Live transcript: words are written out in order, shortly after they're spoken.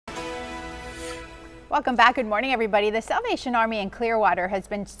Welcome back. Good morning, everybody. The Salvation Army in Clearwater has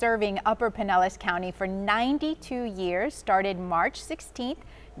been serving Upper Pinellas County for 92 years, started March 16th,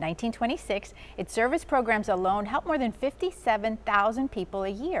 1926. Its service programs alone help more than 57,000 people a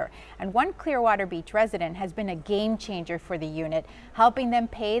year. And one Clearwater Beach resident has been a game changer for the unit, helping them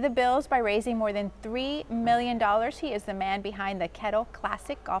pay the bills by raising more than $3 million. He is the man behind the Kettle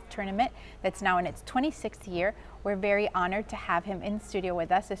Klassic golf tournament that's now in its 26th year. We're very honored to have him in studio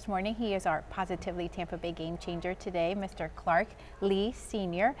with us this morning. He is our Positively Tampa Bay game changer today, Mr. Clark Lea,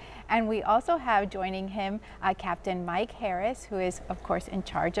 Sr. And we also have joining him Captain Mike Harris, who is, of course, in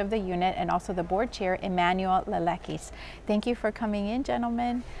charge of the unit, and also the board chair, Emmanuel Lelekis. Thank you for coming in,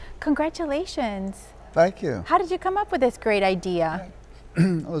 gentlemen. Congratulations. Thank you. How did you come up with this great idea?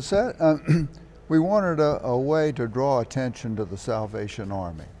 We wanted a way to draw attention to the Salvation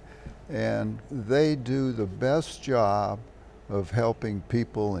Army. And they do the best job of helping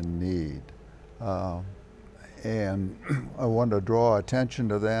people in need. And I wanted to draw attention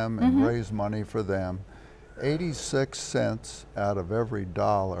to them and raise money for them. 86 cents out of every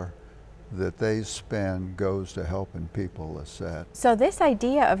dollar that they spend goes to helping people, Lisette. So this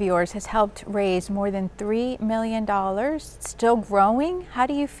idea of yours has helped raise more than $3 million, still growing. How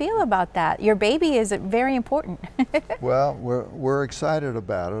do you feel about that? Your baby is very important. Well, we're excited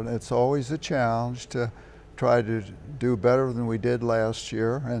about it. It's always a challenge to try to do better than we did last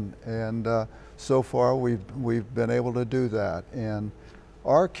year, and so far we've been able to do that. And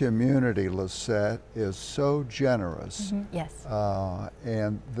our community, Lisette, is so generous. Yes.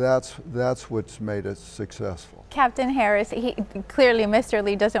 And that's what's made it successful. Captain Harris, clearly Mr.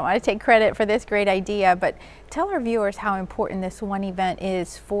 Lee doesn't want to take credit for this great idea, but tell our viewers how important this one event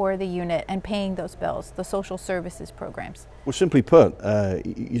is for the unit and paying those bills, the social services programs. Well, simply put,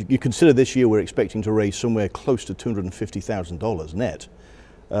 you consider this year we're expecting to raise somewhere close to $250,000 net.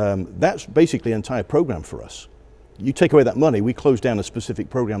 That's basically an entire program for us. You take away that money, we close down a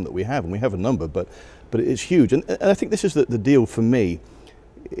specific program that we have, and we have a number, but it's huge. And I think this is the deal for me.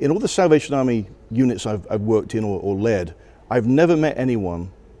 In all the Salvation Army units I've worked in or led, I've never met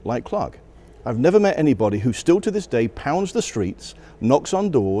anyone like Clark. I've never met anybody who still to this day pounds the streets, knocks on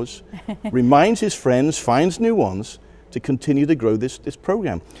doors, reminds his friends, finds new ones to continue to grow this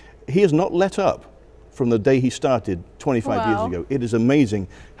program. He has not let up from the day he started 25 years ago. It is amazing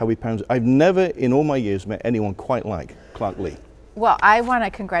how he pounds. I've never in all my years met anyone quite like Clark Lea. Well, I want to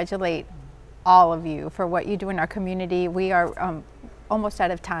congratulate all of you for what you do in our community. We are almost out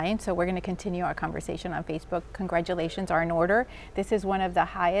of time, so we're going to continue our conversation on Facebook. Congratulations are in order. This is one of the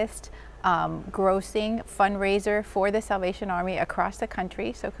highest grossing fundraiser for the Salvation Army across the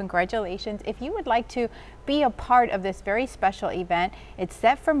country, so congratulations. If you would like to be a part of this very special event, it's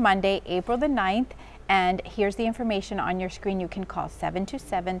set for Monday, April the 9th, and here's the information on your screen. You can call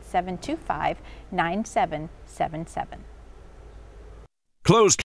 727-725-9777. Closed.